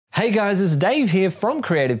Hey guys, it's Dave here from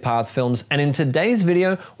Creative Path Films, and in today's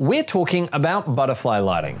video, we're talking about butterfly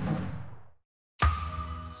lighting.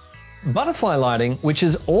 Butterfly lighting, which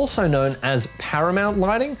is also known as Paramount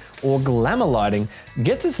lighting or glamour lighting,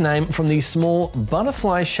 gets its name from the small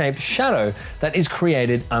butterfly-shaped shadow that is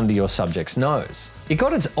created under your subject's nose. It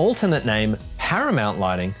got its alternate name, Paramount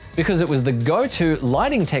lighting, because it was the go-to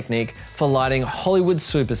lighting technique for lighting Hollywood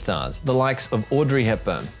superstars, the likes of Audrey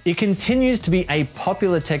Hepburn. It continues to be a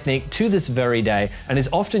popular technique to this very day and is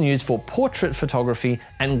often used for portrait photography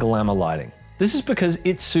and glamour lighting. This is because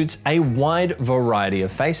it suits a wide variety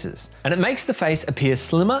of faces, and it makes the face appear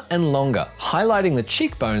slimmer and longer, highlighting the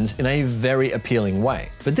cheekbones in a very appealing way.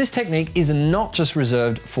 But this technique is not just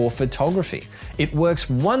reserved for photography. It works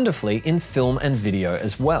wonderfully in film and video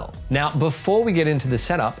as well. Now, before we get into the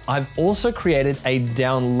setup, I've also created a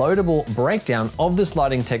downloadable breakdown of this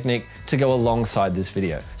lighting technique to go alongside this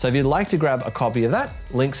video. So if you'd like to grab a copy of that,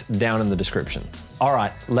 links down in the description. All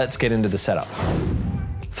right, let's get into the setup.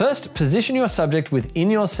 First, position your subject within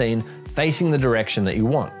your scene facing the direction that you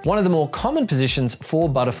want. One of the more common positions for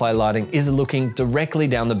butterfly lighting is looking directly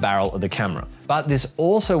down the barrel of the camera, but this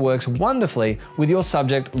also works wonderfully with your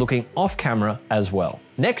subject looking off camera as well.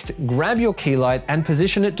 Next, grab your key light and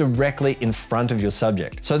position it directly in front of your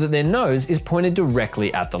subject so that their nose is pointed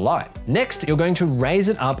directly at the light. Next, you're going to raise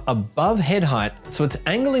it up above head height so it's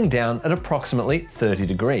angling down at approximately 30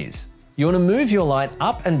 degrees. You want to move your light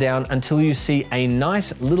up and down until you see a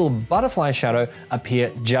nice little butterfly shadow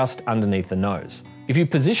appear just underneath the nose. If you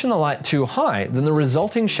position the light too high, then the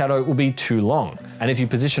resulting shadow will be too long. And if you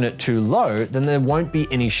position it too low, then there won't be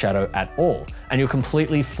any shadow at all, and you'll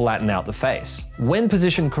completely flatten out the face. When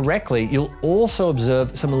positioned correctly, you'll also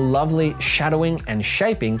observe some lovely shadowing and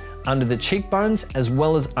shaping under the cheekbones as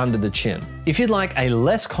well as under the chin. If you'd like a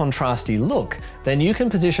less contrasty look, then you can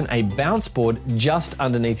position a bounce board just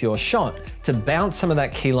underneath your shot to bounce some of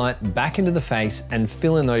that key light back into the face and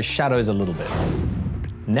fill in those shadows a little bit.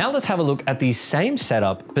 Now let's have a look at the same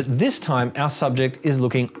setup, but this time our subject is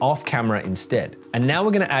looking off camera instead. And now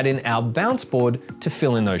we're going to add in our bounce board to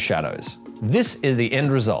fill in those shadows. This is the end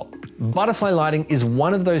result. Butterfly lighting is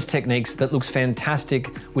one of those techniques that looks fantastic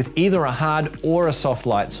with either a hard or a soft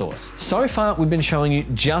light source. So far, we've been showing you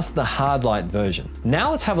just the hard light version.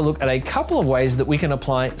 Now let's have a look at a couple of ways that we can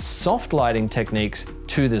apply soft lighting techniques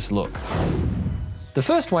to this look. The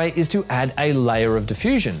first way is to add a layer of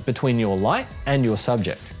diffusion between your light and your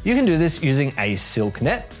subject. You can do this using a silk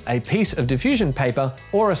net, a piece of diffusion paper,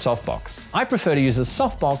 or a softbox. I prefer to use a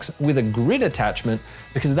softbox with a grid attachment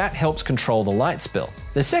because that helps control the light spill.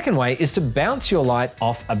 The second way is to bounce your light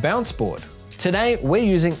off a bounce board. Today, we're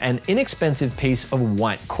using an inexpensive piece of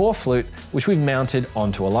white core flute, which we've mounted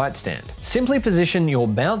onto a light stand. Simply position your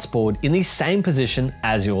bounce board in the same position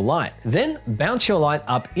as your light. Then bounce your light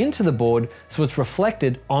up into the board so it's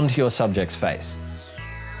reflected onto your subject's face.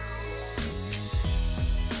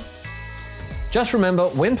 Just remember,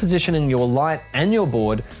 when positioning your light and your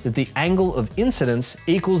board, that the angle of incidence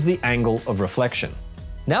equals the angle of reflection.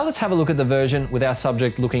 Now let's have a look at the version with our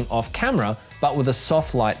subject looking off camera, but with a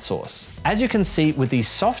soft light source. As you can see with the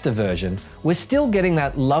softer version, we're still getting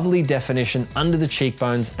that lovely definition under the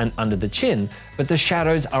cheekbones and under the chin, but the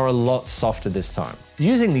shadows are a lot softer this time.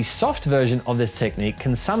 Using the soft version of this technique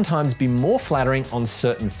can sometimes be more flattering on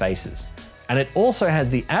certain faces. And it also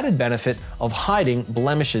has the added benefit of hiding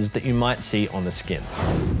blemishes that you might see on the skin.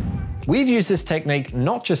 We've used this technique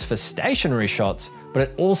not just for stationary shots, but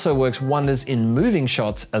it also works wonders in moving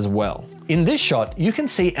shots as well. In this shot, you can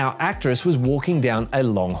see our actress was walking down a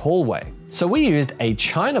long hallway. So we used a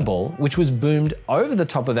china ball, which was boomed over the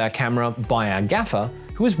top of our camera by our gaffer,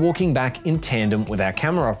 who was walking back in tandem with our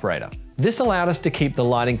camera operator. This allowed us to keep the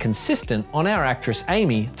lighting consistent on our actress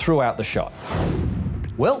Amy throughout the shot.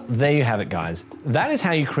 Well, there you have it, guys. That is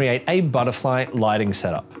how you create a butterfly lighting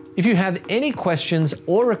setup. If you have any questions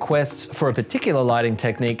or requests for a particular lighting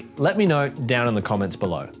technique, let me know down in the comments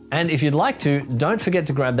below. And if you'd like to, don't forget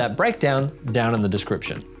to grab that breakdown down in the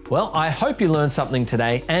description. Well, I hope you learned something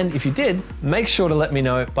today, and if you did, make sure to let me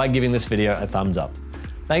know by giving this video a thumbs up.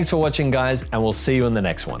 Thanks for watching, guys, and we'll see you in the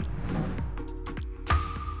next one.